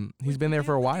he's been there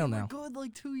for a while They now. were good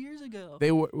like 2 years ago.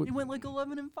 They were They went like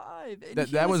 11-5. And That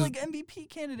he was- like MVP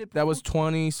candidate. that was before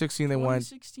 2016. They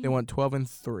went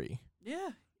 12-3.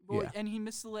 Yeah. Well, Yeah. and he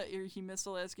missed the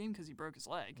last game because he broke his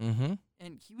leg, Mm-hmm.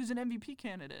 and he was an MVP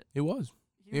candidate. It was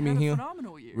He I mean, had he- a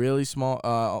phenomenal year. really small.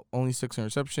 Only 6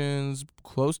 interceptions,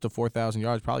 close to 4,000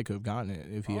 yards. Probably could have gotten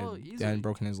it if he Easily. hadn't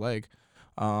broken his leg.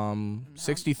 how-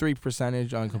 63%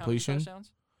 percentage on And how many completion.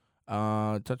 touchdowns?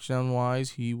 Touchdown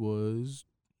wise, he was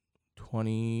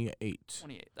 28.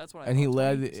 28. That's what I And he thought,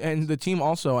 led, 26. and the team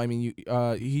also. I mean,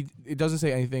 it doesn't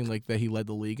say anything like that he led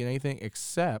the league in anything,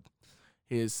 except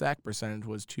his sack percentage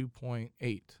was 2.8,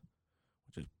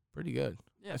 which is pretty good.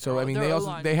 Yeah, so, their- I mean, their they also-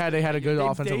 O-line they was had- good they had that a good year.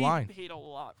 offensive they line. paid a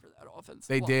lot for that offensive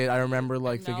They line. did. I remember, And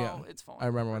like, now it's fine. I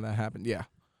remember when that happened. Yeah.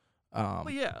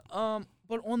 But yeah,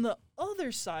 but on the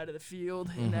other side of the field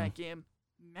in Mm-hmm. that game,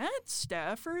 Matt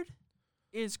Stafford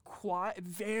is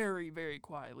very, very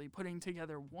quietly putting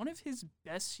together one of his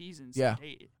best seasons Yeah. to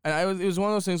date. And it was one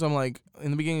of those things. I'm like,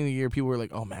 in the beginning of the year, people were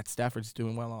like, "Oh, Matt Stafford's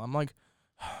doing well." I'm like,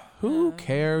 who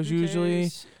cares Who usually?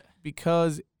 cares?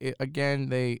 Because again,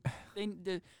 The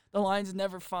Lions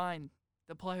never find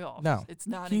the playoffs. No. It's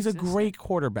not. he's a existent. great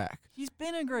quarterback. He's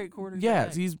been a great quarterback.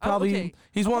 Yes, he's Oh, probably okay.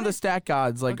 he's I one of wanna- the stat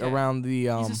gods like okay. around the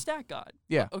He's a stat god.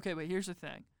 yeah. Okay, but here's the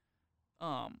thing.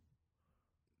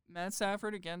 Matt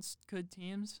Stafford against good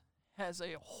teams has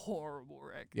a horrible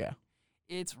record. Yeah.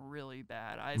 It's really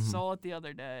bad. I Mhm. saw it the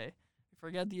other day. I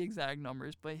forget the exact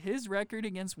numbers, but his record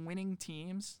against winning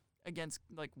teams, against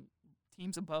like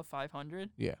teams above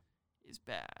 500, Yeah. is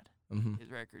bad. hmm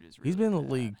His record is really He's been in the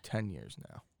bad. league 10 years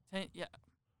now. 10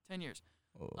 years.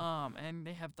 Oh, And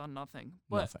they have done nothing.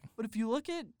 But nothing. but if you look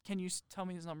at, can you tell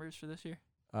me his numbers for this year?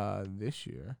 This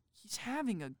year, He's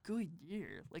having a good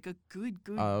year, like a good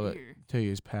Uh, year. tell you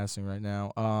he's passing right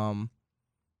now.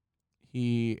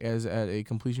 He is at a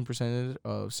completion percentage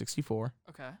of 64.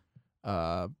 Okay.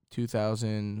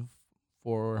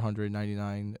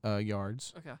 2,499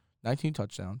 yards, Okay. 19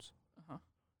 touchdowns, Uh-huh.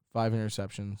 5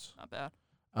 interceptions. Not bad.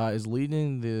 Is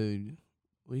leading the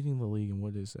league in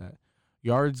what is that?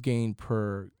 Yards gained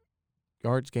per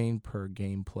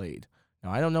game played.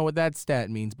 Now I don't know what that stat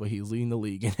means, but he's leading the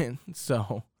league in it.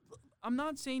 So I'm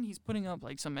not saying he's putting up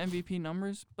like some MVP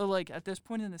numbers, but like at this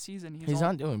point in the season, he's on,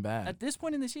 not doing bad. At this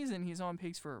point in the season, he's on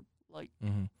pace for like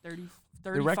Mm-hmm.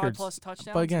 35 records- plus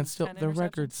touchdowns. But again, and still 10 the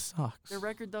record interceptions. sucks. Their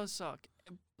record does suck,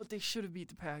 but they should have beat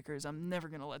the Packers. I'm never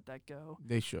gonna let that go.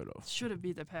 They should have. Should have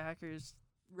beat the Packers.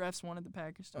 Refs wanted the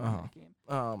Packers to win Uh-huh. that game.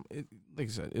 Like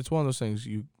I said, it's one of those things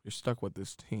you're stuck with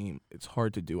this team. It's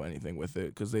hard to do anything with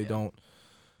it because they Yeah. don't.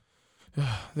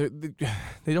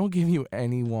 They don't give you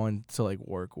anyone to like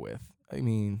work with. I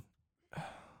mean,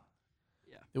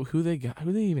 Who they got?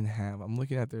 Who they even have? I'm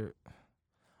looking at their.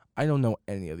 I don't know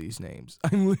any of these names.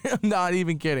 I'm not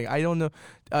even kidding. I don't know.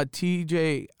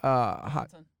 T.J.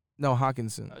 Hawkinson.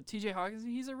 Hawkinson. T.J. Hawkinson.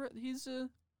 He was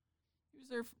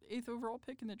their 8th overall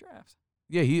pick in the draft.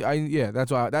 Yeah,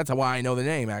 that's why I know the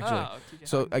name actually. Oh, TJ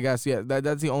So Hawkinson. I guess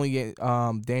that's the only game.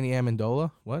 Danny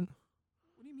Amendola. What? What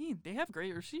do you mean? They have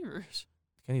great receivers.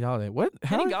 Kenny Galladay. What?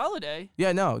 Kenny How? Galladay.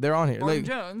 Yeah, no, they're on here. Marvin Like,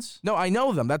 Jones. no, I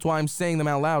know them. That's why I'm saying them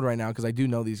out loud right now because I do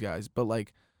know these guys. But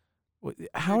like,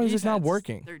 how Their is this not defense-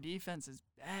 working? Their defense is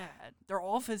bad. Their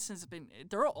offense has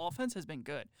been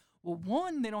good. Well,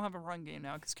 one, they don't have a run game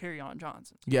now because Kerryon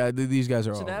Johnson. Yeah, these guys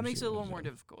are. So all that makes it a little receivers, more yeah.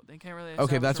 difficult. They can't really. Okay,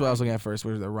 establish that's a what I was run looking at first.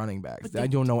 Was the running backs? But I they-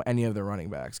 don't know any of the running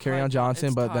backs. Ty Kerryon Johnson,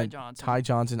 it's but Ty then Johnson. Ty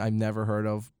Johnson, I've never heard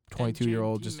of. And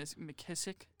 22-year-old, J.D. just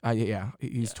McKissick. yeah,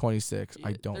 he's Yeah. 26. I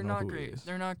Yeah, don't they're know not who great. he is.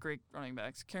 They're not great running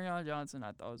backs. Kerryon Johnson,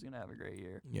 I thought was gonna have a great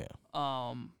year. Yeah,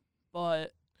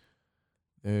 But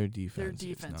their defense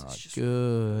defense is is not just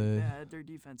good. bad. Their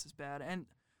defense is bad, and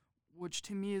which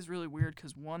to me is really weird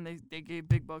because one, they gave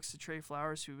big bucks to Trey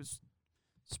Flowers, who was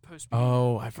supposed to be.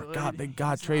 Oh, I good. forgot they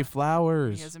got He's Trey not-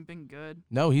 Flowers. He hasn't been good.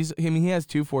 No, he has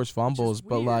 2 forced Which is fumbles,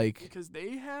 but weird like, because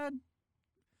they had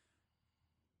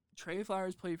Trey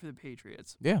Flowers played for the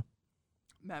Patriots. yeah.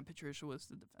 Matt Patricia was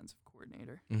the defensive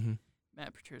coordinator. hmm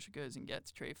Matt Patricia goes and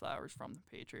gets Trey Flowers from the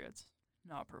Patriots.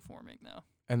 Not performing though.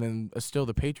 And then still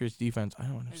the Patriots defense. I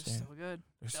don't They're understand. still good.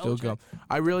 They're still Belichick. good.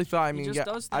 I really thought. I He mean, just yeah.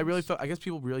 does I really things. thought. I guess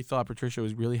people really thought Patricia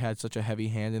was really had such a heavy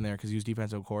hand in there because he was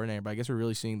defensive coordinator. But I guess we're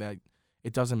really seeing that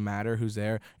it doesn't matter who's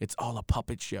there. It's all a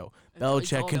puppet show. It's all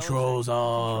Belichick controls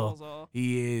all. Controls all.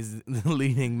 He is the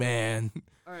leading man.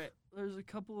 All right. There's a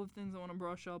couple of things I want to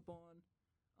brush up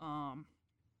on.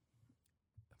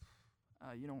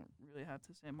 You don't really have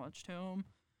to say much to him,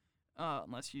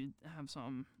 unless you have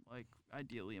some like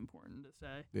ideally important to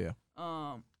say. Yeah.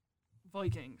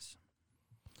 Vikings.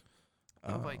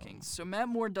 The Vikings. So Matt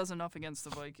Moore does enough against the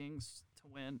Vikings to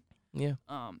win. Yeah.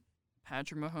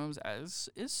 Patrick Mahomes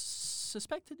is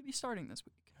suspected to be starting this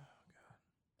week.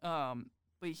 Oh God.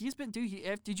 But he's been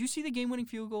did you see the game-winning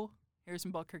field goal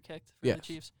Harrison Butker kicked for Yes. the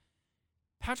Chiefs?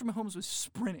 Patrick Mahomes was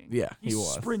sprinting. Yeah, he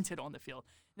was. sprinted on the field.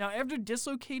 Now after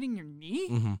dislocating your knee,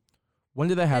 Mm-hmm. When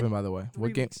did that happen, And by the way? 3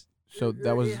 What game? weeks. So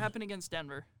that was it happened against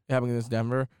Denver. happening against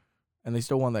Denver, and they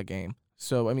still won that game.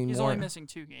 So I mean, He's Moore, only missing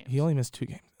 2 games. he only missed 2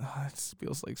 games. It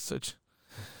feels like such.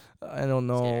 I don't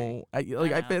know.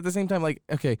 Scary. I know. at the same time, like,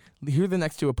 okay, here are the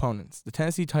next 2 opponents: the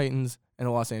Tennessee Titans and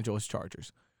the Los Angeles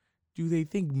Chargers. Do they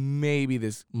think maybe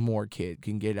this Moore kid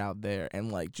can get out there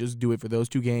and like just do it for those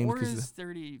 2 games? Moore 'Cause is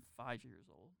 35 years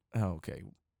old. oh, okay,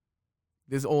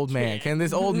 this old man Kid. can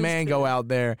this old This man go kid. out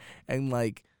there and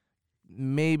like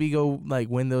maybe go like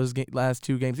win those last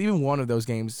 2 games, even one of those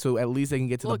games, so at least they can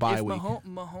get to Look, the bye if week.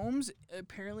 Mahomes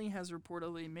apparently has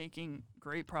reportedly making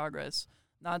great progress.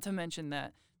 Not to mention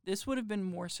that this would have been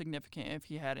more significant if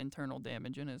he had internal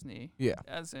damage in his knee. Yeah.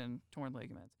 As in torn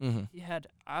ligaments. Mm-hmm. He had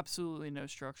absolutely no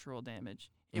structural damage.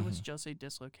 It was Mhm. just a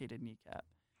dislocated kneecap.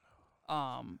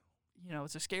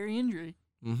 It's a scary injury.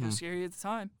 It Mm-hmm. was scary at the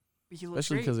time, but he looks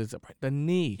Especially great. because it's the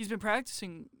knee. He's been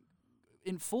practicing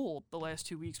in full the last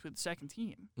 2 weeks with the second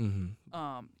team.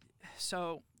 Mm-hmm.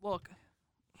 So look,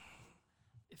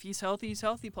 if he's healthy,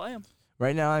 play him.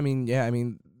 Right now, I mean,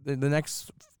 the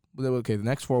next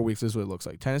 4 weeks is what it looks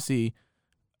like. Tennessee,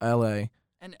 L.A.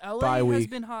 And LA Bye has week.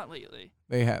 been hot lately.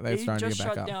 they're They starting just to get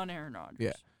back shut up. down Aaron Rodgers.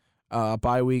 Yeah.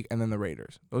 Bye week and then the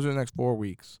Raiders. Those are the next 4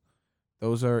 weeks.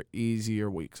 Those are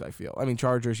easier weeks, I feel. I mean,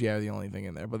 Chargers, the only thing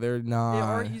in there, but they're not. They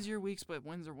are easier weeks, but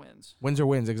wins are wins. Wins are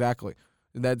wins, exactly.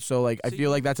 That's so like I So feel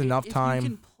like that's enough if you time.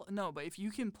 can but if you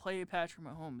can play Patrick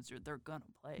Mahomes, they're gonna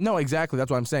play. No, exactly.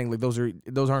 That's what I'm saying. Like those aren't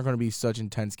going to be such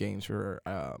intense games for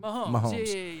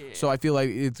Mahomes. Yeah. So I feel like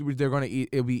they're going to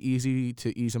it'll be easy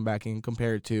to ease them back in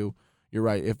compared to you're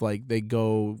right if like they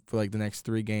go for like the next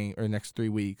 3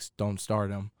 weeks, don't start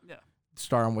them. Yeah.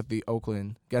 Start them with the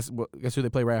Oakland. Guess who they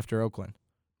play right after Oakland?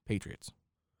 Patriots.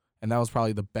 And that was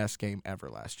probably the best game ever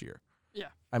last year. Yeah.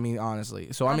 I mean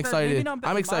honestly. So Not I'm that- excited. maybe not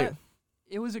I'm excited.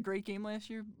 It was a great game last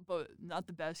year, but not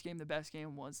the best game. The best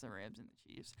game was the Rams and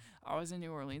the Chiefs. I was in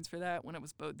New Orleans for that when it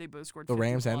was they both scored. The 50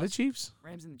 Rams and the plus. Chiefs?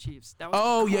 Rams and the Chiefs. That was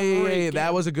Oh, a yeah. great That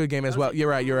game. was a good game as That well. was a You're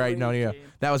right. No, great yeah. game.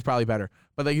 That was probably better.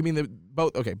 But like you mean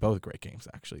both great games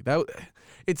actually.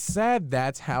 It's sad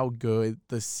that's how good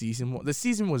the season was. The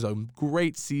season was a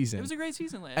great season. It was a great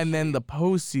season last year. and then the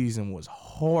postseason was It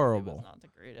horrible. was not the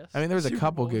greatest. I mean, there was a Super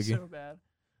couple Bowl was good so bad.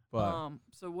 But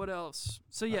So what else?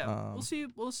 So yeah, we'll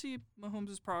see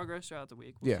Mahomes' progress throughout the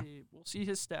week. Yeah. We'll see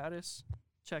his status.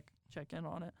 Check in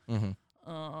on it. mhm.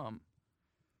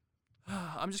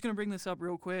 I'm just gonna bring this up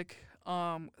real quick.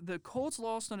 The Colts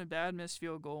lost on a bad missed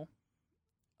field goal.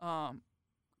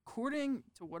 According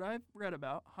to what I've read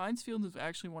about, Heinz Field is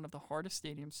actually one of the hardest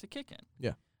stadiums to kick in.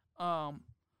 Yeah.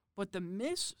 But the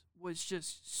miss was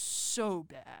just so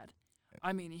bad.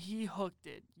 I mean, he hooked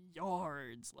it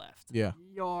yards left. Yeah.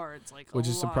 Yards, like Which a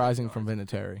is lot of surprising yards. from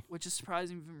Vinatieri. Which is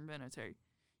surprising from Vinatieri.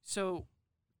 So,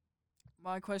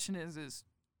 my question is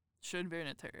should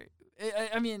Vinatieri?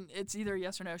 I mean, it's either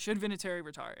yes or no. Should Vinatieri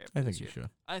retire? After I think this he year? should.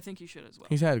 I think he should as well.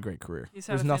 He's had a great career. He's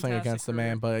had There's a nothing fantastic against the career.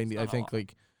 man, but It's I not think all.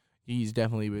 like he's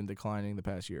definitely been declining the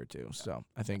past year or two. So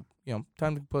I think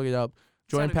time to plug it up.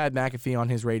 Join Pat McAfee on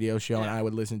his radio show, and Yeah. I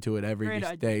would listen to it every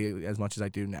Great day as much as I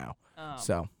do now.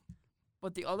 So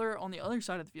But on the other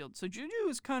side of the field, so Juju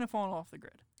is kind of falling off the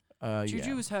grid.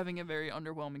 Juju yeah. is having a very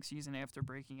underwhelming season after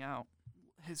breaking out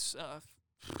his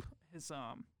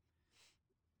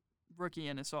rookie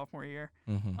and his sophomore year.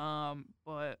 Mm-hmm.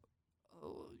 But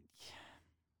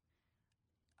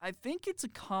I think it's a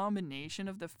combination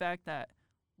of the fact that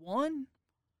one,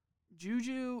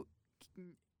 Juju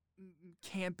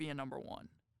can't be a number one.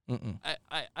 Mm-mm.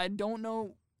 I don't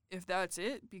know if that's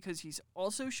it because he's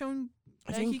also shown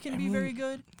I that think- he can I be mean, very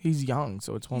good. He's young,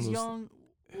 so it's one He's of those. young.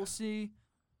 We'll see.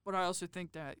 But I also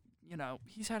think that,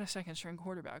 he's had a second string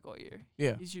quarterback all year.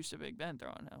 Yeah, He's used to Big Ben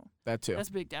throwing him. that too. That's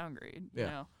a big downgrade. Yeah. You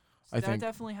know? So I that think-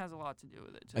 definitely has a lot to do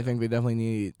with it, too. I think they definitely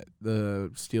need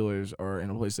the Steelers are in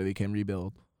a place that they can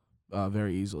rebuild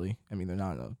very easily. I mean, they're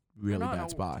not in a really They're not bad in a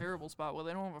spot. terrible spot. Well,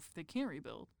 they can't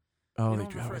rebuild. Oh, They they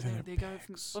don't do have a everything.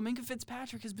 first- they got Minka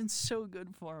Fitzpatrick has been so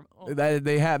good for him. Oh, That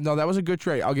they have that was a good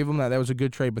trade. I'll give them that. That was a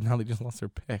good trade, but now they just lost their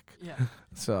pick. yeah.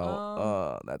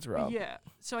 So that's But rough. yeah.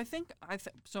 So I think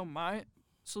so my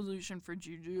solution for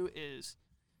Juju is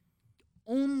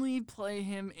only play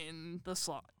him in the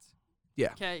slot.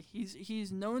 Yeah. Okay.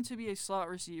 He's known to be a slot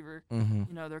receiver.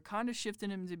 Mm-hmm. They're kind of shifting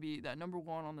him to be that number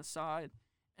one on the side,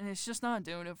 and it's just not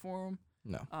doing it for him.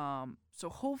 No. So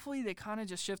hopefully they kind of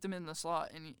just shift him in the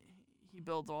slot, and he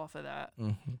builds off of that.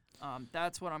 Mm-hmm.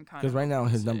 That's what I'm kind of. Because right now hoping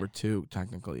to his see. number 2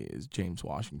 technically is James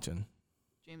Washington.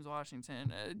 James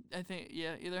Washington. I think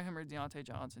either him or Deontay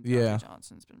Johnson. Yeah. Deontay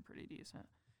Johnson's been pretty decent.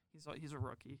 He's a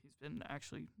rookie. He's been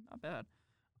actually not bad.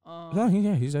 No,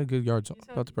 he's had good yards. he's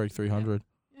had- About to break 300.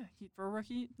 Yeah, for a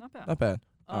rookie, not bad. Not bad.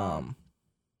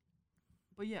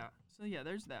 But yeah, so yeah,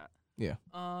 there's that. Yeah.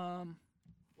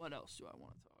 What else do I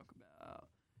want to talk about?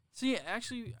 So yeah,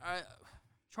 actually,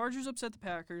 Chargers upset the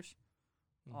Packers.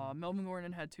 Melvin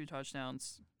Gordon had 2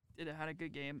 touchdowns. Had a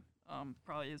good game.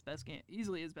 Probably his best game,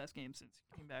 easily his best game since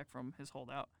he came back from his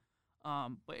holdout.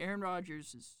 But Aaron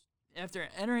Rodgers is, after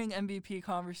entering MVP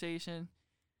conversation,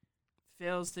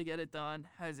 fails to get it done.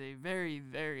 Has a very,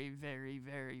 very, very,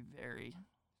 very, very,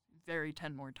 very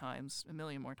 10 more times, a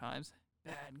million more times,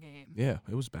 bad game. Yeah,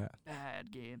 it was bad.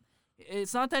 Bad game.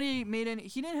 It's not that he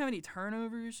didn't have any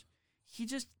turnovers. He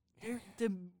just,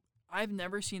 I've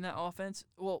never seen that offense.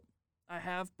 Well, I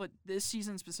have, but this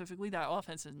season specifically, that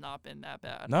offense has not been that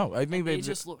bad. No, I think they they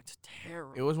just looked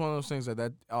terrible. It was one of those things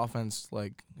that offense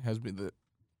has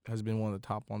been one of the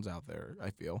top ones out there. I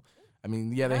feel. I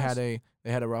mean, yeah, they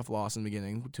had a rough loss in the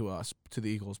beginning to the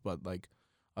Eagles, but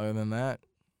other than that,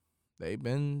 they've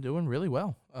been doing really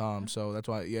well. So that's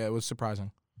why, it was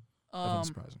surprising. Definitely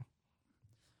surprising.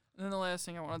 And then the last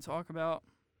thing I want to talk about.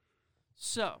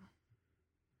 So,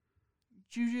 not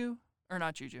Juju.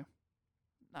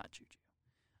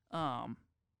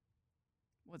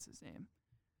 What's his name?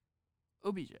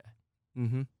 OBJ.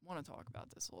 Mm-hmm. Want to talk about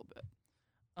this a little bit.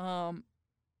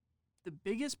 The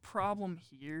biggest problem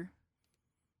here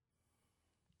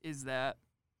is that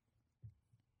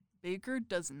Baker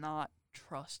does not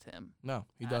trust him No,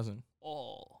 he At doesn't.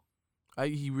 all.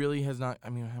 He really has not. I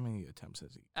mean, how many attempts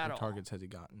has he? At or all. targets has he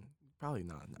gotten? Probably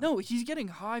not. No, he's getting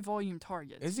high volume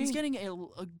targets. Is He's he? getting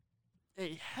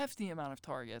a hefty amount of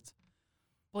targets.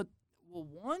 But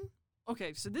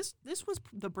okay, so this was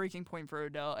the breaking point for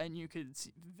Odell, and you could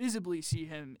visibly see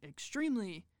him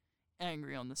extremely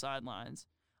angry on the sidelines.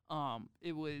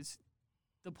 It was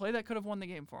the play that could have won the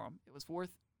game for him. It was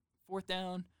fourth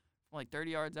down from like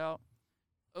 30 yards out.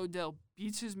 Odell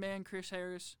beats his man Chris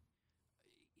Harris.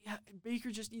 Yeah,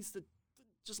 Baker just needs to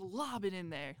just lob it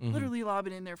in there. Mhm. Literally lob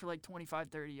it in there for like 25,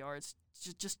 30 yards.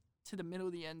 Just to the middle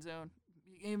of the end zone.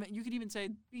 You could even say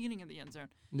beginning of the end zone.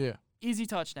 Yeah. Easy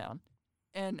touchdown.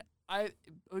 And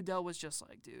Odell was just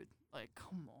like, dude, like,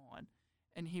 come on.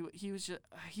 And he was just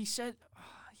he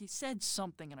said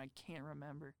something and I can't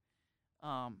remember.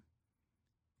 I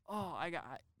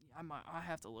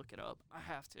have to look it up. I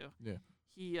have to. Yeah.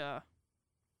 He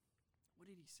what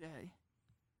did he say?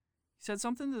 He said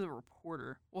something to the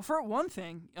reporter. Well, for one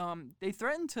thing, they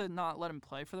threatened to not let him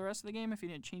play for the rest of the game if he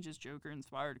didn't change his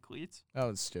Joker-inspired cleats. That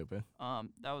was stupid.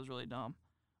 That was really dumb.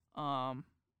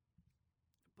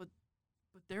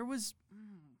 But there was,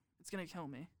 it's gonna kill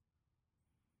me.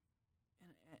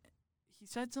 And he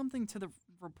said something to the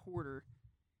reporter.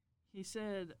 He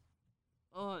said,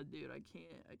 "Oh, dude, I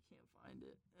can't find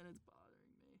it, and it's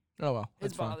bothering me. Oh well, It's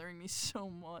that's fine. bothering me so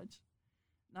much."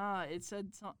 Nah, it said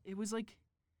it was like,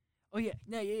 oh yeah.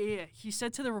 He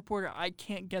said to the reporter, "I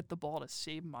can't get the ball to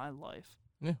save my life."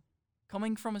 Yeah.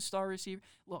 Coming from a star receiver,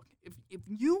 look, if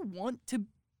you want to,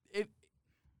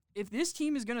 if this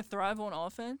team is gonna thrive on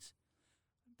offense,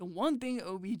 the one thing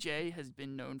OBJ has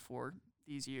been known for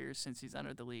these years since he's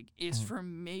entered the league is for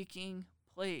making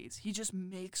plays. He just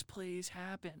makes plays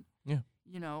happen. Yeah.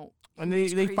 You know, And he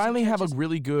they makes crazy finally have a catches.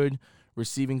 really good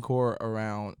receiving core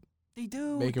around. They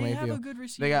do. Baker They have a Mayfield. good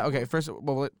receiver. They got okay. First,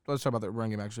 well, let's talk about the run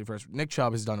game actually first. Nick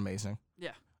Chubb has done amazing.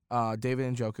 Yeah.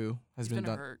 David Njoku has He's been been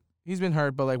done. hurt. He's been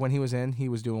hurt, but like when he was in, he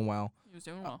was doing well. He was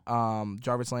doing well.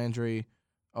 Jarvis Landry,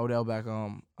 Odell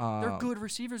Beckham. They're good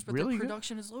receivers, but really their good?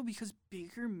 production is low because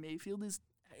Baker Mayfield is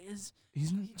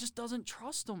He's he just doesn't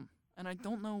trust them, and I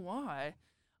don't know why.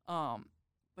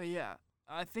 But yeah,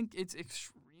 I think it's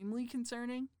extremely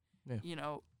concerning. Yeah. You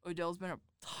know, Odell's been a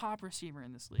top receiver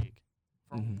in this league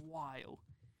for Mhm. a while.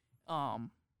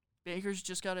 Baker's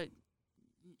just gotta.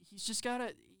 He's just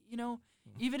gotta. You know,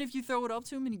 even if you throw it up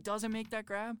to him and he doesn't make that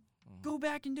grab, go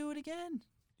back and do it again.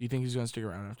 Do you think he's going to stick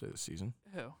around after this season?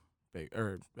 Who?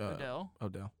 Odell.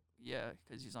 Yeah,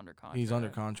 because he's under contract. He's under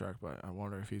contract, but I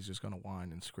wonder if he's just going to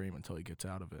whine and scream until he gets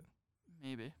out of it.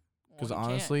 Maybe. 'Cause He can't.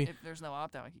 honestly- if there's no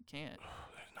opt out, he can't.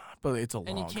 But it's a And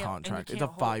you long can't- and you contract. It's can't a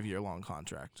hold- 5-year long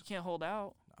contract. He can't hold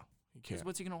out. He 'Cause can't.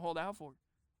 what's he gonna hold out for?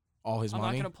 All his I'm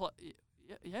money. not gonna play.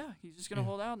 Yeah, he's just gonna Yeah.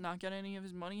 hold out, not get any of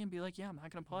his money, and be like, "Yeah, I'm not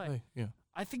gonna play." Play, yeah.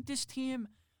 I think this team,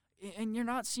 and you're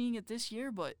not seeing it this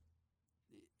year, but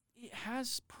it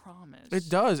has promise. It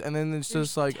does, and then it's There's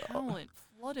just like talent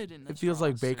flooded in this. it feels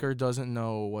like roster. Baker doesn't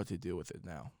know what to do with it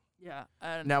now. Yeah,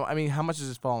 and Now, I mean, how much does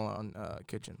this fall on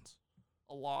Kitchens?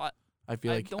 a lot. I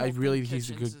feel like don't I really think he's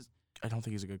a Kitchens good. is- I don't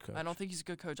think he's a good coach. I don't think he's a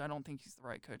good coach. I don't think he's the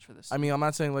right coach for this. I mean, I'm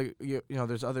not saying like you know,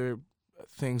 there's other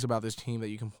things about this team that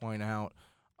you can point out.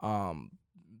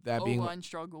 That being O-line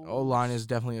struggle. O-line is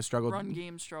definitely a struggle. Run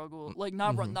game struggle. Like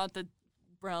not Mhm. not the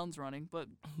Browns running, but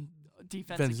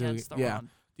defense Defensively, against the yeah. run.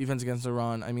 Defense against the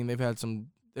run. I mean, they've had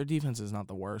some. Their defense is not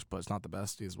the worst, but it's not the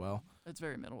best as well. It's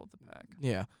very middle of the pack.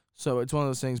 Yeah. So it's one of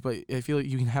those things. But I feel like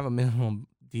you can have a minimum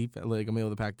defense, like a middle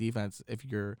of the pack defense, if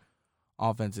your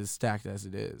offense is stacked as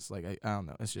it is. Like I don't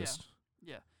know. It's Yeah. just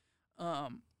Yeah.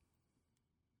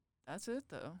 That's it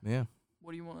though. yeah.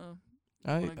 What do you want to?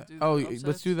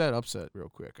 Let's do that upset real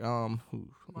quick. Let Mind me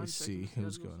checking see the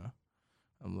who's schedules. gonna.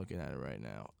 I'm looking at it right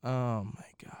now. Oh my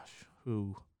gosh,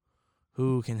 who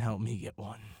can help me get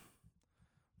one?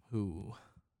 Who?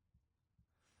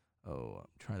 Oh, I'm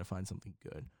trying to find something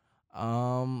good.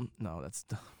 No, that's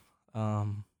I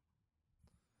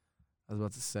was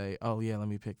about to say, oh yeah, let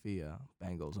me pick the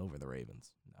Bengals over the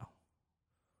Ravens. No.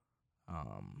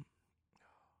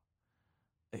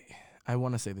 I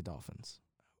want to say the Dolphins.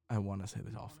 I want to say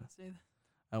the You wanna Dolphins. say that?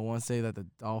 I want to say that the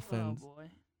Oh Dolphins, boy.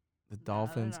 the they're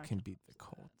Dolphins not can gonna beat the upset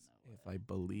that, Colts no if I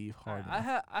believe All hard right,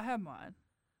 enough. I have mine.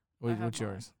 What's have mine.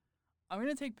 yours? I'm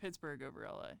gonna take Pittsburgh over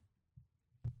LA.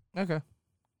 Okay.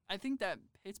 I think that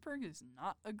Pittsburgh is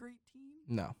not a great team.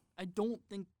 No. I don't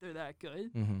think they're that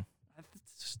good. Mm-hmm.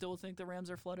 Still think the Rams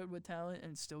are flooded with talent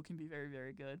and still can be very,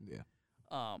 very good. Yeah.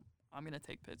 I'm gonna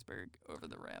take Pittsburgh over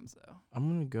the Rams though. I'm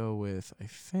gonna go with I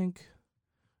think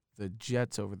the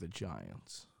Jets over the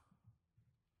Giants.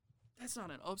 That's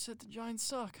not an upset. The Giants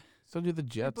suck. So do the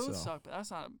Jets. They both though. suck, but that's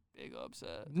not a big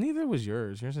upset. Neither was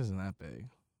yours. Yours isn't that big.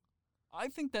 I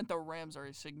think that the Rams are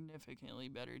a significantly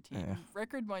better team. Yeah.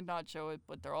 Record might not show it,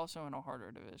 but they're also in a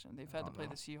harder division. They've had to don't play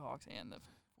know. the Seahawks and the.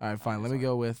 All right, fine. Let me Niners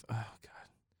go with. Oh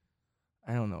God,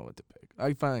 I don't know what to pick.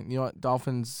 I find you know what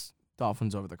Dolphins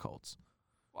over the Colts.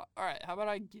 All right, how about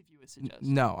I give you a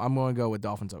suggestion? No, I'm going to go with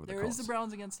Dolphins over the There Colts. is the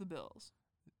Browns against the Bills.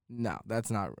 No, that's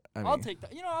not. I mean, I'll take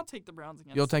that. I'll take the Browns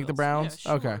against. You'll the take the Bills. Browns?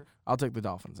 Yeah, Okay. sure. I'll take the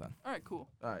Dolphins then. All right, cool.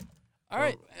 All right. All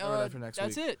right, remember that for next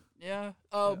that's week. it. Yeah.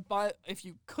 Yeah. But if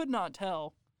you could not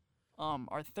tell,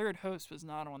 our third host was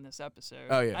not on this episode.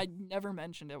 Oh, yeah. I never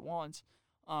mentioned it once.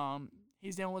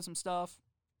 He's dealing with some stuff.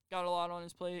 Got a lot on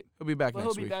his plate. He'll be back But next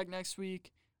he'll be week. back next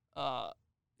week.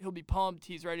 He'll be pumped.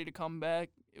 He's ready to come back.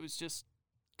 It was just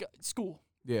school.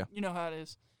 Yeah. You know how it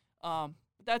is. But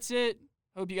that's it.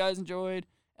 Hope you guys enjoyed.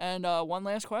 And one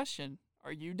last question.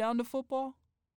 Are you down to football?